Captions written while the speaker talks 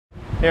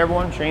Hey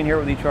everyone, Shane here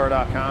with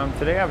etrailer.com.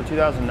 Today I have a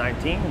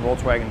 2019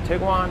 Volkswagen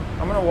Tiguan.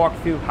 I'm going to walk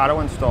through how to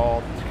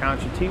install the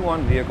Tekonsha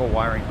T1 vehicle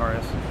wiring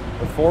harness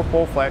with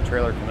 4-pole flat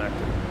trailer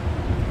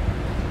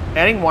connector.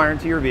 Adding wiring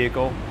to your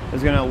vehicle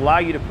is going to allow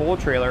you to pull a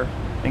trailer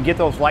and get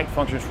those light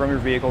functions from your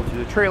vehicle to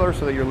the trailer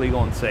so that you're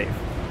legal and safe.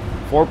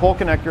 4-pole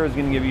connector is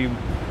going to give you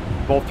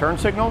both turn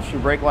signals, your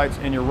brake lights,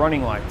 and your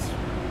running lights.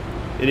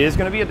 It is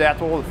going to be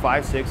adaptable with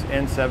 5, 6,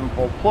 and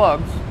 7-pole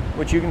plugs,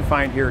 which you can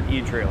find here at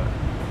eTrailer.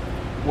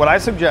 What I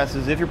suggest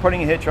is if you're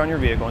putting a hitch on your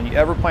vehicle and you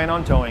ever plan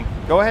on towing,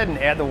 go ahead and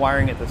add the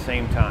wiring at the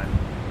same time.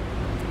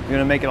 You're going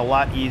to make it a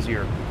lot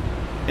easier.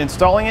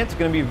 Installing it's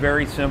going to be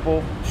very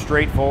simple,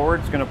 straightforward.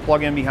 It's going to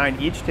plug in behind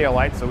each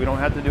taillight so we don't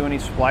have to do any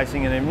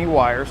splicing in any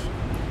wires.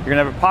 You're going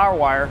to have a power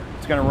wire.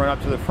 It's going to run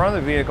up to the front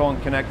of the vehicle and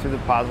connect to the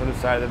positive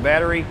side of the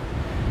battery,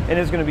 and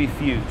it's going to be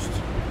fused.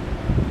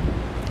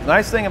 The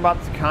nice thing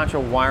about the Tekonsha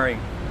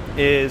wiring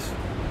is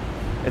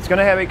it's going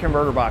to have a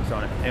converter box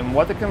on it, and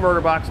what the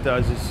converter box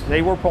does is,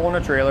 say we're pulling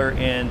a trailer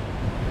and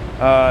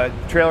the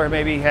trailer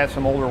maybe has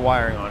some older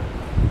wiring on it.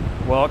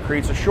 Well, it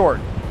creates a short.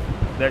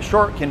 That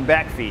short can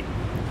backfeed.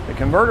 The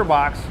converter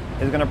box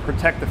is going to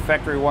protect the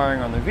factory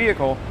wiring on the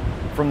vehicle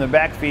from the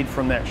backfeed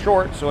from that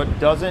short, so it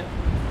doesn't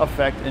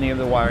affect any of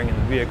the wiring in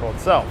the vehicle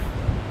itself.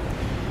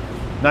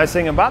 Nice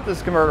thing about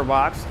this converter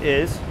box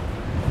is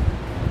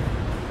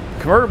the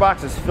converter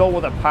box is filled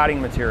with a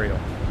potting material,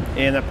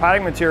 and the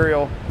potting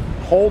material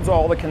holds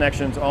all the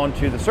connections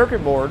onto the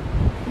circuit board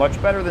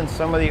much better than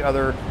some of the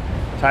other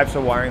types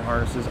of wiring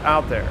harnesses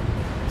out there.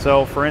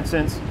 So for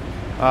instance,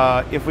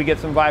 if we get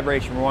some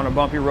vibration, we want a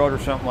bumpy road or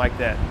something like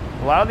that,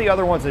 a lot of the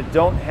other ones that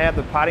don't have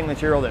the potting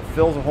material that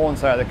fills a hole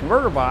inside of the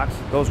converter box,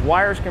 those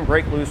wires can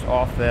break loose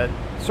off that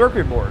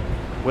circuit board.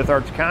 With our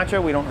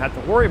Tekonsha, we don't have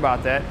to worry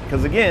about that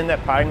because, again,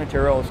 that potting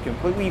material is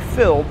completely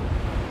filled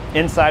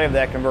inside of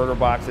that converter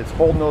box. It's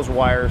holding those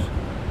wires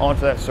onto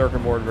that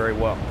circuit board very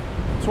well.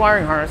 This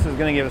wiring harness is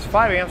going to give us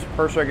 5 amps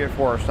per circuit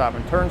for our stop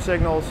and turn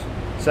signals,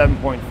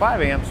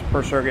 7.5 amps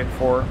per circuit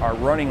for our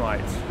running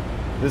lights.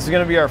 This is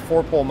going to be our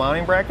 4-pole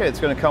mounting bracket. It's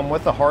going to come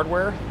with the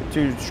hardware, the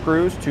 2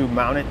 screws to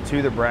mount it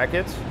to the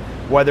brackets,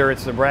 whether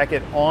it's the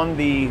bracket on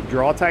the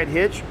draw-tight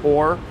hitch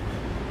or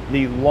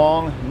the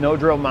long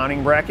no-drill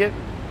mounting bracket.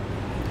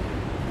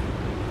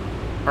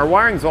 Our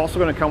wiring is also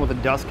going to come with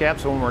a dust cap,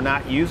 so when we're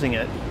not using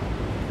it,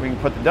 we can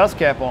put the dust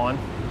cap on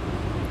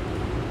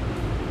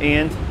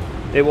and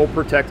it will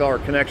protect all our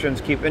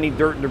connections, keep any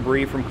dirt and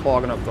debris from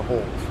clogging up the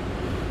holes.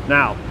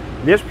 Now,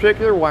 this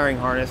particular wiring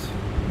harness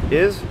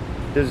is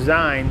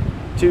designed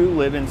to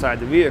live inside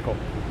the vehicle.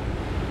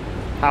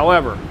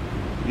 However,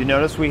 you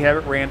notice we have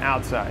it ran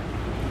outside.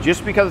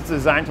 Just because it's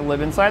designed to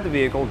live inside the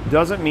vehicle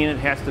doesn't mean it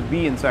has to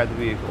be inside the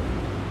vehicle.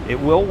 It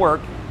will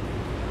work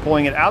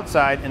pulling it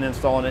outside and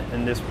installing it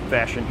in this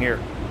fashion here.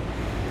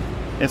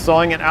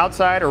 Installing it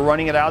outside or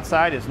running it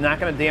outside is not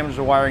going to damage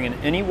the wiring in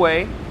any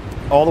way.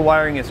 All the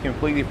wiring is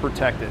completely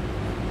protected.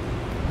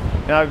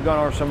 Now I've gone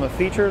over some of the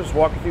features,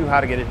 walk you through how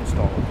to get it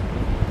installed.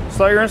 To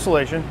start your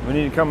installation, we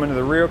need to come into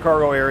the rear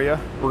cargo area.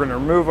 We're going to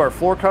remove our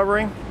floor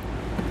covering.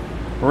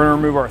 We're going to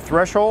remove our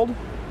threshold.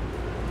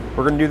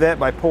 We're going to do that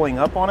by pulling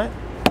up on it.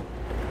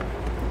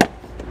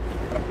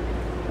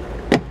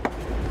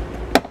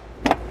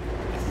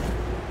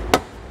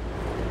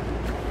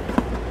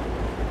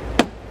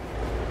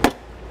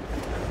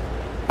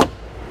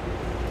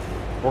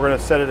 We're going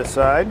to set it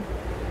aside.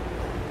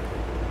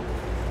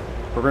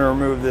 We're going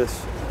to remove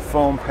this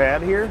foam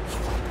pad here.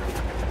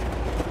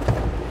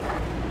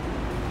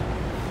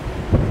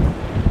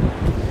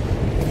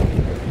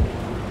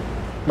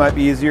 Might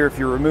be easier if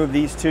you remove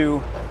these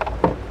 2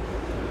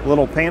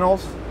 little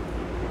panels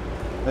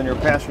than your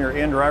passenger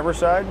and driver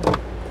side.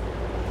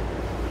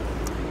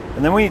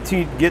 And then we need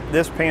to get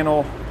this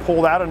panel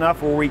pulled out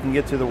enough where we can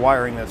get to the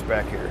wiring that's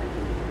back here.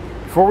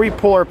 Before we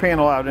pull our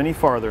panel out any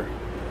farther,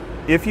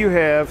 if you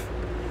have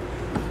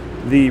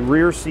the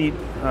rear seat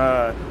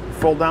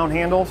fold down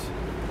handles,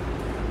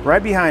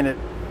 right behind it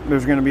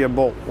there's going to be a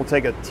bolt. We'll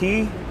take a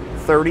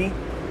T30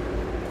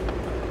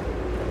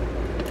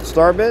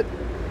 star bit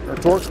or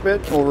Torx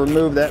bit, we'll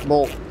remove that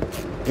bolt.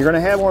 You're going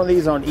to have one of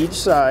these on each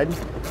side.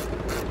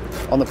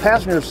 On the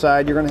passenger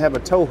side, you're going to have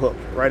a tow hook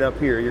right up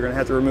here. You're going to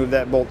have to remove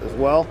that bolt as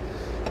well.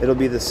 It'll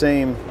be the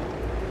same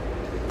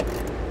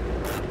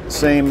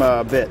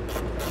bit.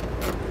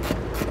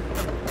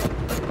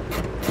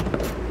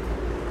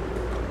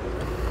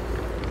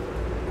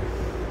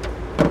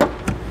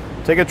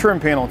 Take a trim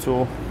panel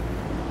tool.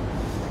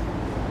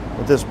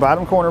 With this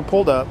bottom corner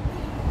pulled up,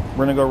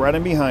 we're going to go right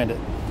in behind it.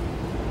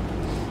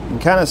 You can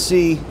kind of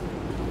see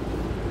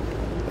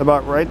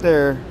about right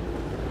there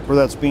where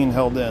that's being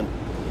held in.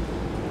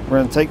 We're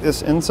going to take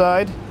this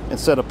inside.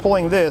 Instead of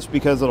pulling this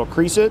because it'll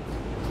crease it,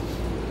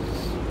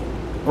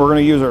 we're going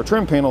to use our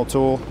trim panel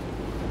tool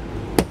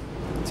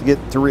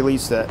to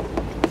release that.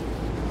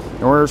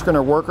 And we're just going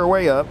to work our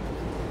way up.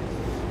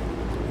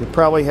 You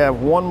probably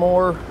have one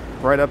more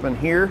right up in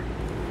here.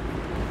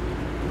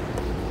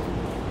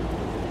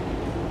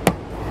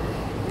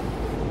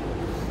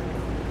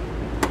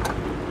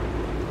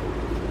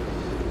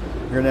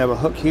 You're gonna have a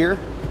hook here.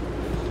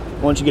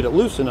 Once you get it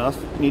loose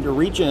enough, you need to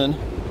reach in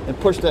and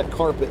push that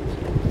carpet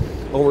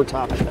over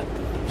top of it,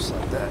 just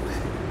like that.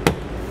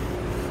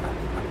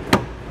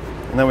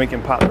 And then we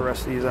can pop the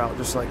rest of these out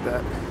just like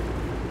that.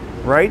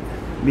 Right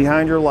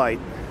behind your light,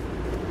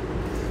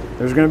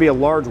 there's going to be a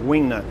large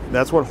wing nut.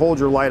 That's what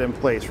holds your light in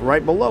place.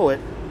 Right below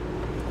it,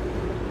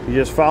 you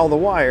just follow the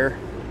wire,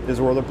 is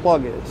where the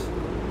plug is.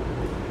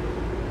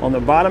 On the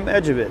bottom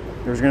edge of it,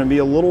 there's going to be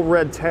a little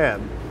red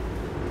tab.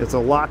 It's a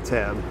lock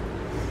tab.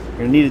 You're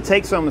going to need to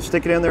take some and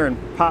stick it in there and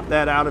pop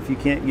that out if you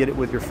can't get it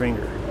with your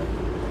finger.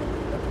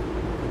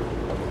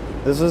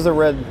 This is the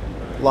red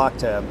lock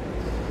tab.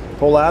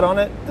 Pull out on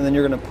it, and then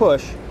you're going to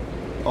push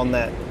on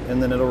that,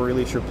 and then it'll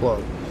release your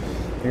plug.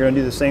 You're going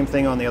to do the same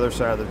thing on the other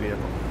side of the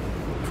vehicle.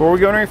 Before we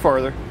go any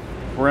further,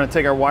 we're going to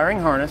take our wiring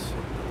harness.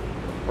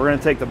 We're going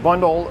to take the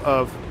bundle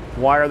of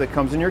wire that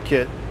comes in your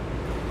kit.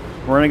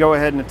 We're going to go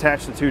ahead and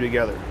attach the two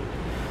together.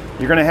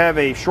 You're going to have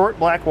a short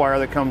black wire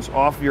that comes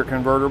off of your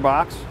converter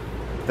box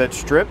that's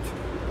stripped.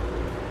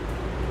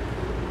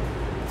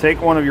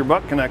 Take one of your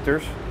butt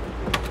connectors,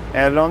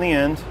 add it on the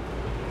end,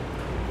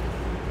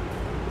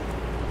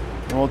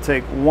 and we'll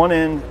take one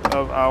end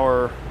of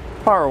our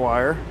power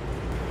wire,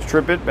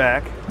 strip it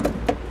back,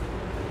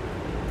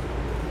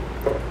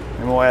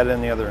 and we'll add it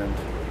in the other end.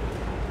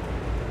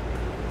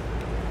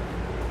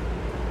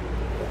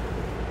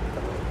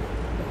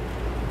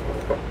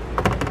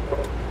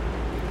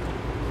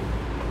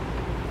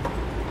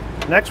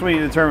 Next, we need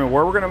to determine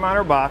where we're going to mount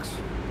our box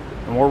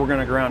and where we're going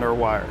to ground our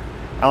wire.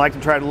 I like to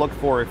try to look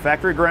for a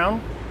factory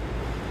ground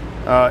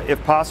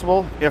if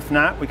possible. If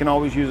not, we can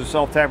always use a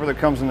self-tapper that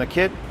comes in the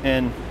kit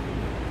and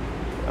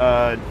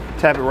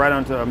tap it right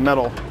onto a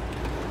metal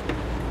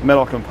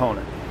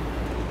component.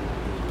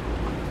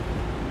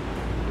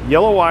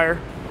 Yellow wire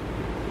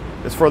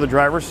is for the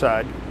driver's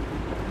side.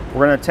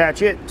 We're going to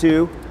attach it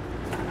to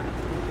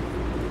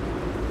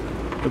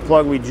the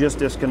plug we just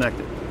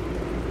disconnected.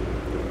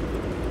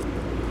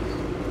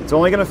 It's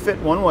only going to fit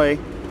one way,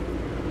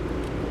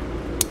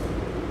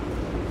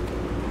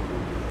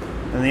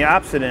 and the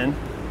opposite end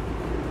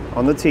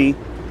on the T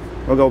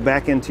will go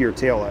back into your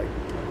tail light.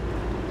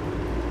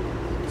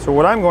 So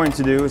what I'm going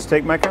to do is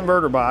take my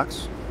converter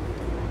box,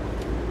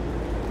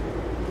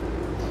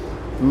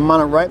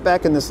 mount it right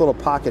back in this little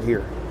pocket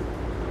here.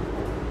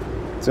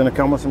 It's going to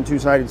come with some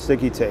two-sided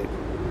sticky tape.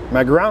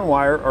 My ground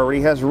wire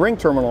already has a ring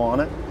terminal on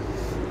it.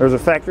 There's a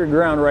factory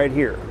ground right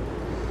here.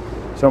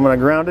 So I'm going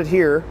to ground it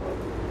here,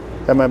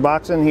 have my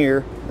box in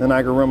here, then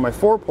I can run my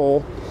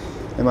 4-pole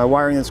and my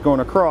wiring that's going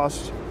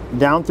across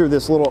down through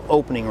this little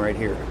opening right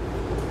here.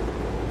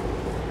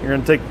 You're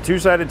going to take the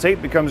two-sided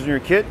tape that comes in your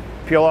kit,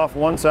 peel off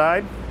one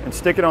side, and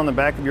stick it on the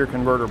back of your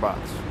converter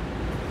box.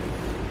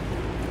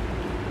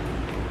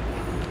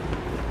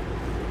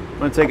 I'm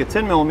going to take a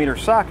 10mm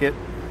socket.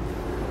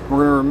 We're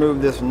going to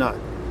remove this nut.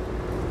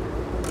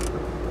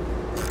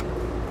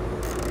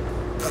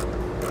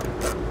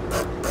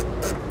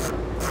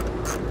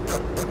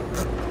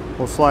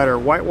 We'll slide our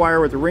white wire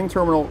with the ring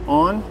terminal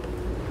on.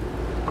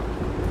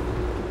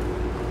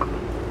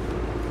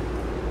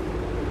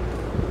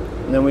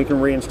 And then we can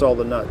reinstall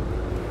the nut.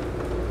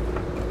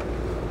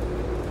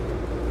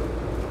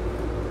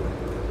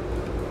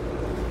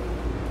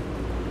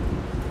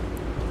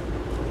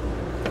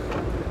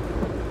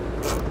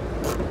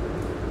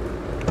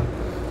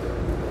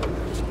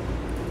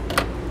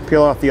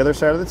 Peel off the other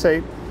side of the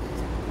tape.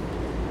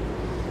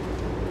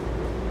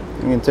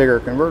 We can take our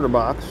converter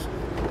box.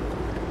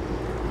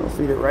 We'll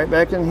feed it right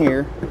back in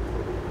here.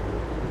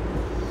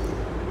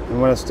 I'm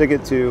going to stick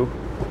it to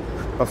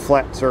a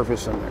flat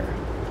surface in there.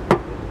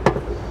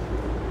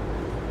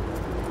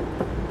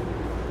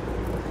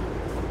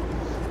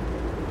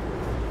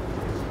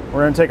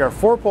 We're going to take our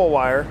 4-pole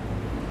wire,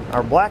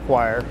 our black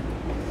wire,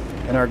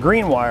 and our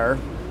green wire.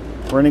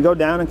 We're going to go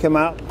down and come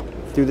out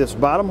through this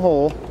bottom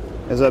hole,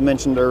 as I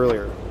mentioned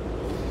earlier.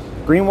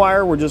 Green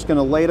wire, we're just going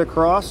to lay it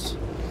across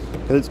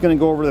because it's going to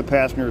go over to the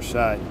passenger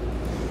side.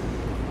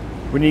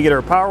 We need to get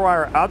our power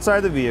wire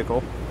outside the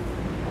vehicle.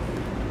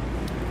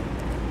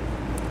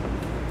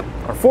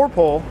 Our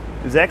 4-pole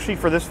is actually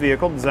for this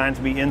vehicle designed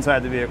to be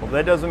inside the vehicle.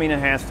 That doesn't mean it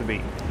has to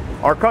be.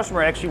 Our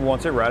customer actually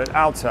wants it routed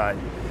outside.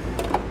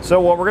 So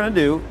what we're going to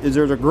do is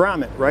there's a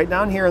grommet right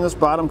down here in this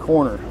bottom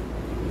corner.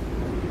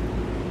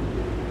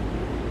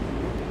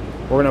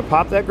 We're going to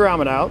pop that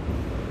grommet out.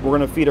 We're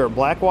going to feed our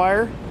black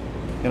wire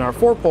and our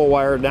 4-pole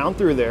wire down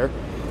through there,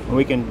 and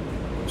we can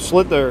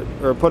slit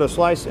or put a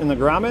slice in the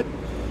grommet,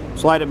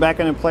 slide it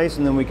back into place,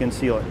 and then we can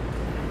seal it.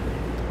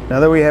 Now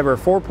that we have our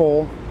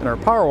 4-pole and our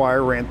power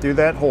wire ran through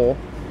that hole,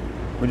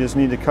 we just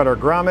need to cut our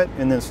grommet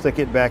and then stick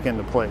it back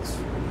into place.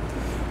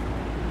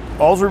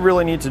 All we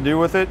really need to do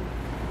with it,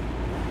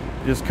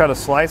 just cut a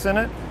slice in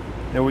it,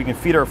 then we can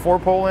feed our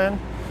 4-pole in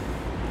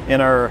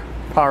and our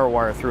power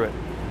wire through it.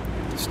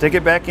 Stick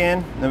it back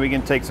in, then we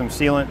can take some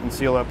sealant and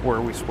seal up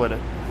where we split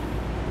it.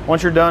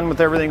 Once you're done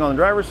with everything on the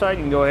driver's side,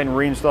 you can go ahead and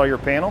reinstall your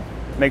panel.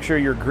 Make sure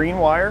your green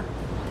wire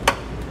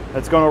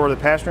that's going over the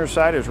passenger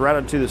side is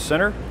routed to the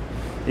center.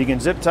 You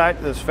can zip tie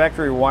to this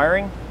factory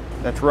wiring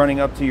that's running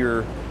up to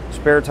your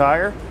spare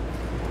tire.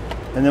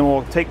 And then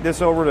we'll take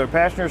this over to the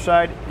passenger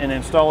side and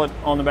install it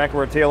on the back of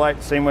our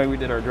taillight, same way we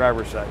did our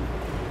driver's side.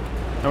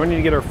 Now we need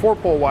to get our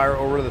 4-pole wire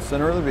over to the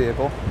center of the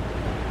vehicle.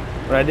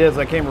 What I did is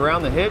I came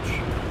around the hitch,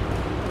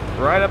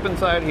 right up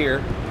inside here,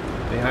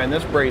 behind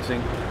this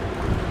bracing,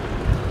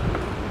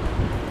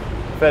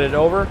 fed it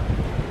over,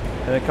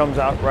 and it comes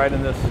out right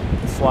in this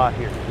slot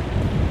here.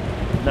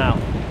 Now,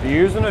 if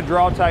you're using a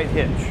draw-tight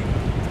hitch,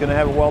 it's going to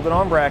have a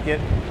welded-on bracket.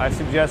 I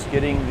suggest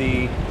getting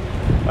the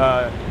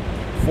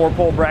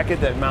 4-pole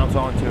bracket that mounts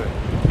onto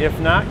it. If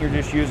not, you're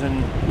just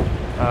using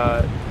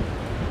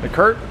the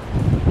Kurt.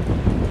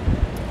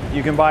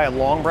 You can buy a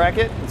long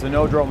bracket. It's a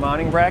no-drill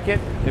mounting bracket.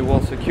 It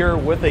will secure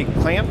with a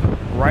clamp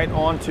right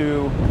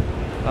onto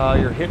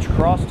your hitch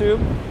cross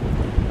tube,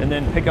 and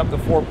then pick up the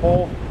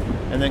 4-pole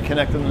and then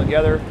connect them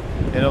together,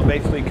 and it'll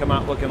basically come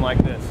out looking like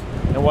this.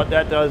 And what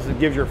that does is it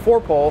gives your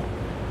 4-pole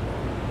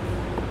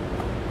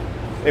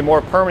a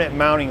more permanent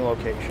mounting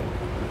location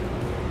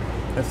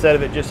instead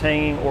of it just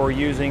hanging or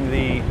using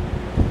the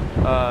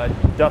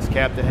dust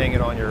cap to hang it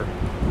on your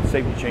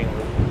safety chain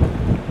loop.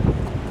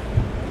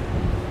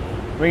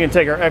 We can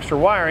take our extra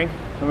wiring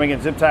and we can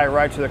zip tie it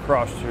right to the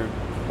cross tube.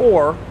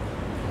 Or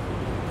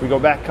if we go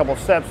back a couple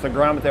steps, the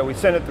grommet that we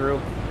sent it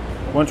through,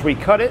 once we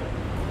cut it,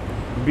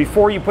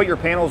 before you put your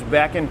panels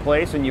back in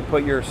place and you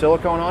put your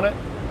silicone on it,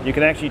 you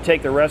can actually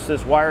take the rest of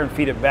this wire and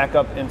feed it back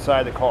up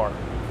inside the car.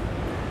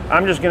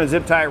 I'm just going to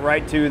zip tie it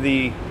right to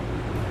the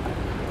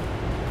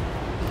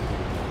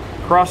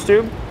cross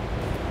tube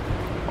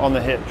on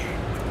the hitch.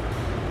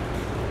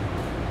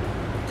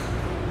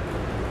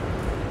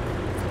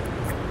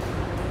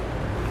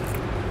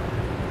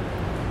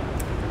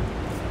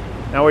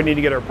 Now we need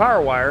to get our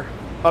power wire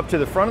up to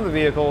the front of the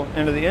vehicle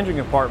into the engine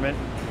compartment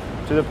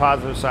to the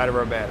positive side of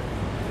our battery.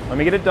 Let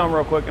me get it done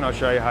real quick and I'll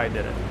show you how I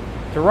did it.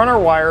 To run our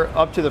wire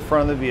up to the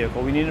front of the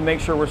vehicle, we need to make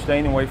sure we're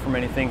staying away from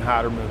anything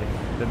hot or moving.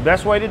 The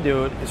best way to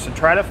do it is to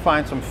try to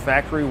find some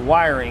factory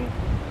wiring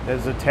that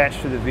is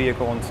attached to the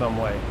vehicle in some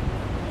way.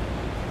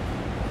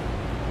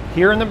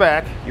 Here in the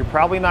back, you're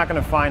probably not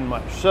going to find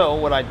much. So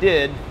what I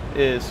did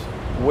is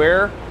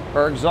where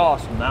our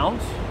exhaust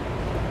mounts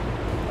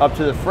up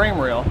to the frame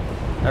rail,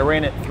 I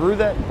ran it through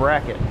that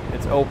bracket.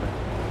 It's open.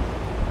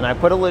 And I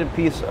put a little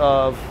piece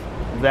of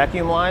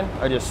vacuum line.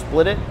 I just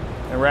split it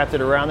and wrapped it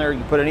around there.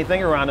 You put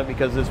anything around it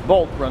because this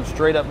bolt runs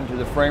straight up into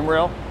the frame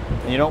rail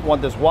and you don't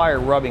want this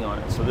wire rubbing on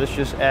it. So this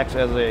just acts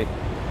as a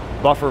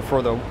buffer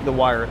for the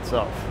wire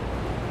itself.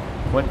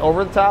 Went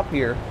over the top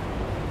here.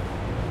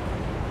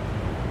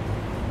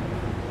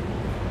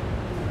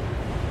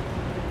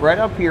 Right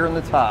up here in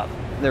the top,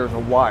 there's a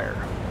wire.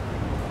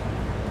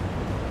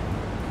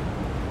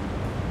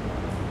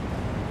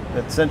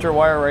 That center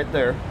wire right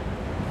there.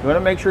 You want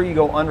to make sure you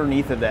go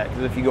underneath of that,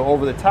 because if you go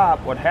over the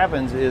top, what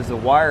happens is the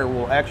wire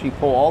will actually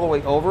pull all the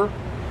way over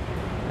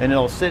and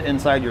it'll sit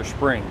inside your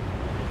spring.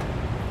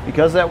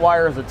 Because that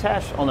wire is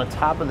attached on the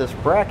top of this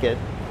bracket,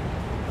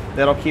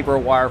 that'll keep our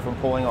wire from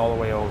pulling all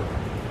the way over.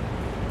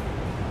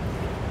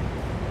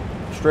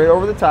 Straight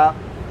over the top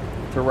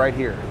to right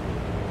here.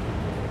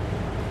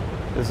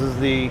 This is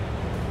the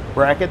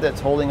bracket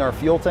that's holding our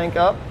fuel tank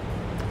up.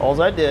 All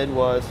I did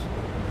was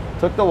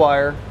took the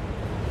wire,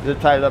 zip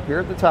tied it up here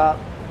at the top,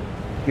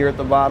 here at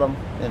the bottom,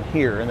 and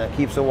here, and that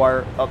keeps the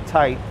wire up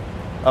tight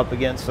up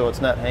against so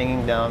it's not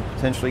hanging down,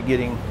 potentially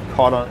getting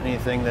caught on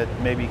anything that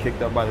may be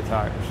kicked up by the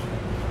tires.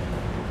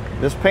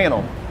 This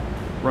panel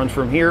runs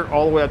from here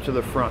all the way up to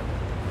the front.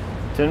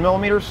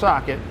 10mm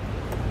socket.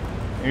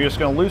 You're just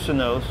going to loosen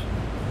those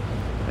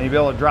and you'll be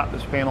able to drop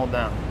this panel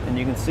down. And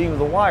you can see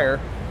the wire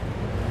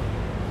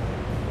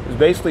is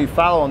basically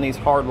following these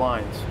hard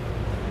lines.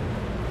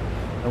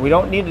 And we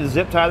don't need to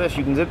zip tie this.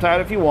 You can zip tie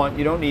it if you want.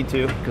 You don't need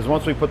to, because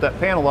once we put that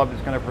panel up,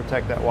 it's going to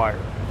protect that wire.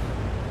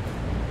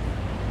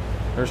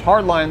 There's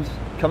hard lines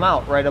come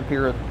out right up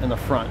here in the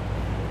front.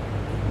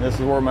 And this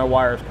is where my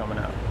wire is coming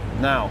out.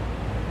 Now,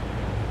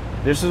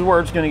 this is where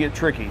it's going to get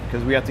tricky,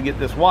 because we have to get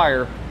this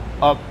wire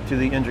up to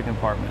the engine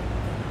compartment.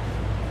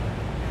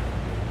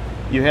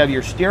 You have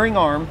your steering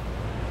arm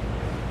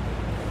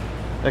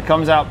that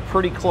comes out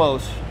pretty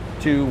close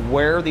to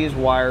where these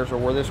wires, or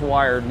where this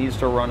wire needs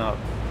to run up.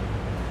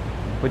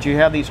 But you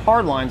have these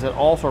hard lines that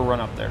also run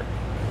up there.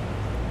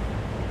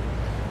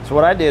 So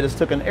what I did is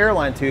took an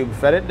airline tube,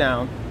 fed it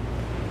down.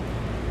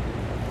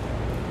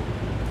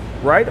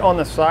 Right on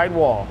the side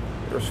wall,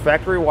 there's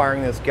factory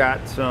wiring that's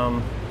got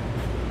some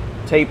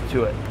tape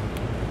to it.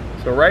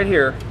 So right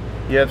here,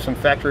 you have some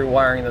factory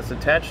wiring that's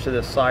attached to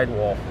this side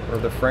wall, or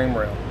the frame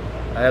rail.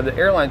 I have the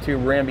airline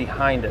tube ran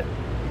behind it,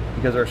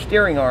 because our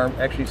steering arm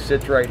actually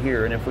sits right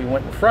here. And if we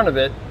went in front of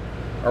it,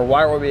 our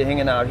wire would be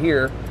hanging out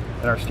here,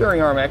 and our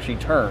steering arm actually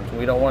turns.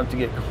 We don't want it to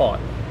get caught.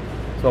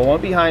 So I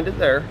went behind it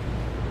there.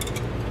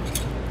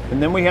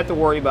 And then we have to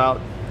worry about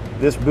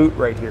this boot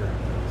right here.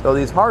 So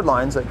these hard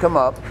lines that come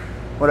up,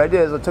 what I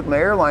did is I took my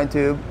airline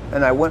tube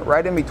and I went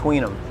right in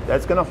between them.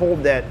 That's gonna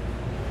hold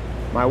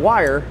my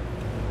wire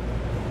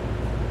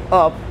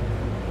up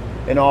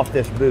and off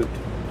this boot.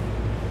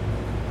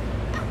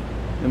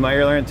 And my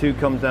air line tube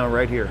comes down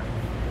right here.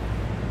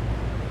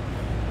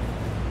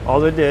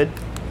 All I did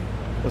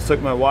was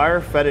took my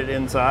wire, fed it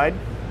inside,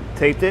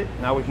 taped it.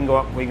 Now we can go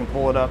up, we can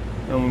pull it up,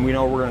 and we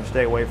know we're going to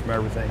stay away from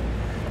everything.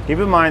 Keep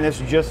in mind,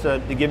 this is just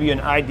to give you an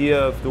idea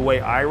of the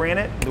way I ran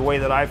it, the way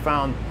that I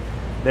found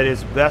that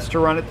it's best to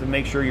run it to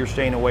make sure you're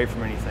staying away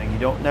from anything. You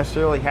don't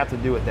necessarily have to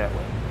do it that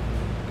way.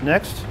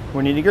 Next,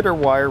 we need to get our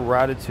wire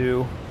routed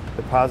to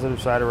the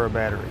positive side of our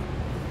battery.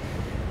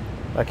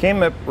 I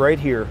came up right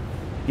here.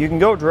 You can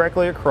go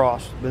directly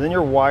across, but then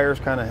your wire's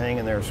kind of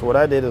hanging there. So what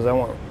I did is I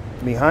went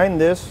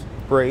behind this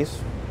brace.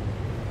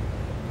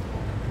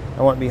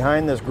 I went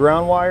behind this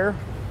ground wire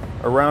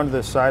around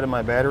the side of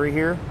my battery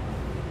here.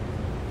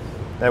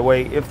 That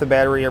way, if the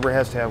battery ever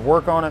has to have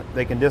work on it,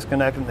 they can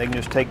disconnect it and they can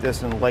just take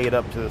this and lay it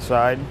up to the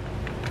side.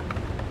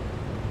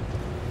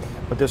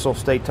 But this will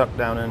stay tucked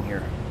down in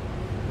here.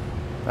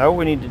 Now what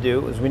we need to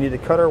do is we need to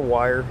cut our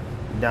wire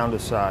down to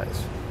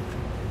size.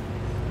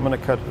 I'm going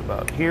to cut it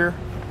about here.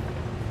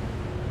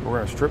 We're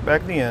going to strip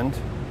back the end.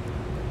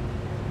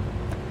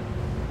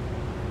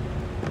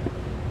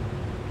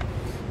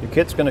 Your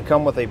kit's going to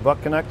come with a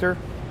butt connector.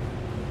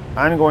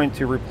 I'm going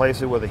to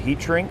replace it with a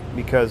heat shrink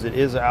because it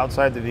is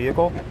outside the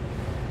vehicle,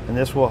 and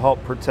this will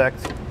help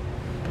protect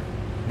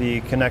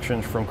the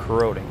connections from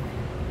corroding.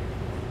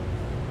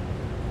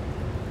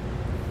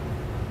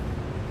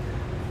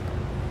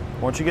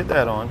 Once you get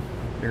that on,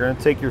 you're going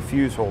to take your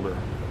fuse holder.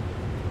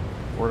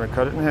 We're going to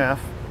cut it in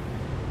half.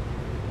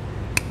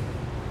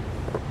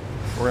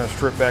 We're going to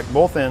strip back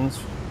both ends.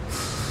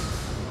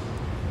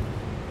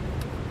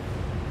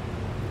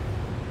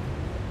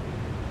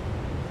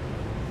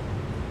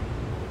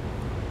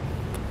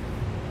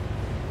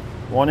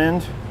 One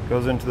end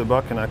goes into the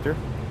butt connector.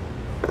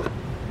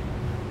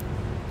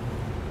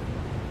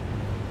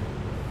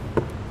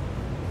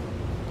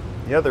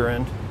 The other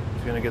end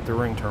is going to get the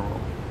ring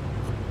terminal.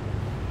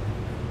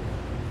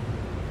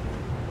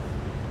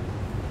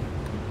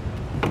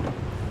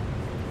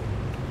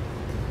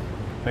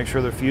 Make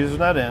sure the fuse is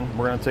not in.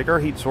 We're going to take our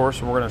heat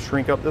source and we're going to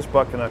shrink up this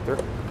butt connector.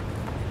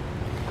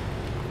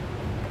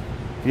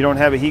 If you don't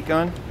have a heat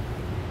gun,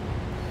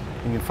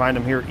 you can find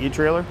them here at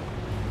eTrailer.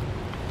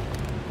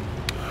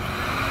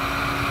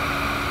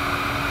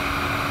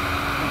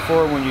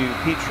 For when you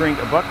heat shrink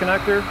a butt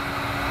connector,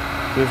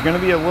 there's going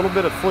to be a little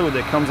bit of fluid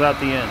that comes out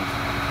the end.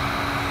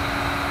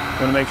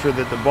 You want to make sure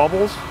that the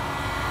bubbles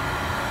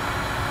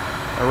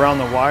around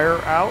the wire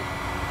out,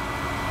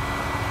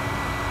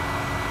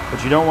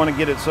 but you don't want to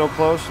get it so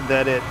close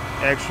that it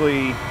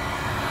actually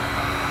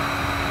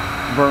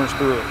burns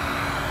through it.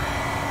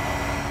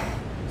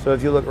 So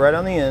if you look right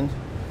on the end,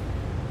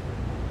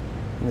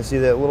 you can see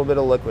that little bit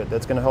of liquid.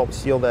 That's going to help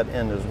seal that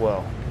end as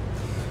well.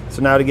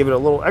 So now to give it a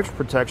little extra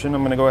protection,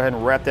 I'm going to go ahead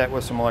and wrap that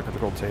with some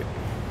electrical tape.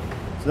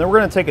 So then we're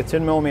going to take a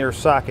 10mm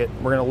socket.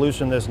 We're going to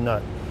loosen this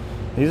nut.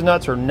 These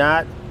nuts are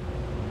not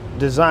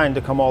designed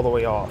to come all the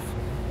way off.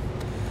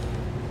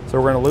 So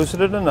we're going to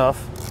loosen it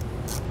enough.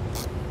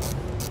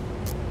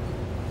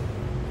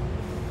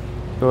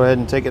 Go ahead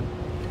and take it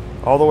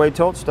all the way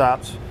till it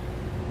stops.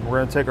 We're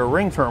going to take our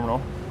ring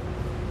terminal.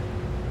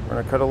 We're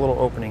going to cut a little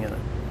opening in it.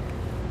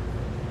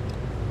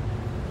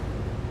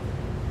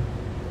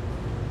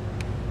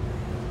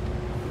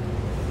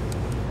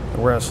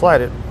 And we're going to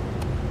slide it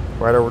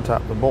right over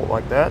top of the bolt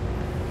like that.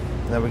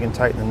 And then we can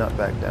tighten the nut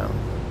back down.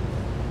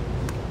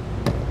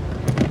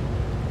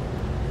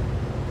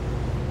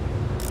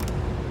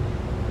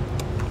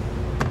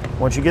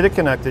 Once you get it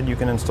connected, you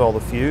can install the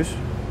fuse,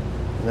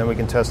 and then we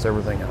can test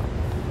everything out.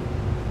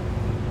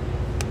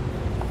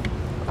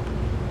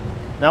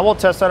 Now we'll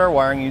test out our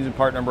wiring using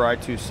part number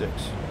I26.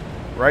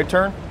 Right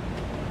turn,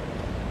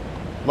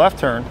 left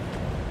turn,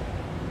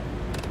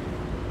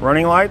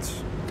 running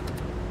lights,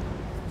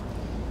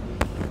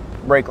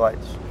 brake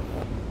lights.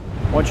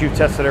 Once you've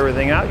tested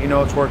everything out, you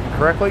know it's working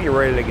correctly, you're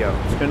ready to go.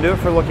 It's going to do it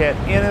for a look at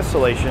and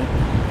installation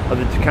of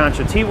the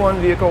Tekonsha T1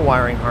 vehicle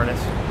wiring harness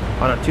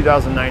on a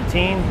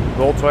 2019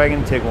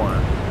 Volkswagen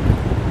Tiguan.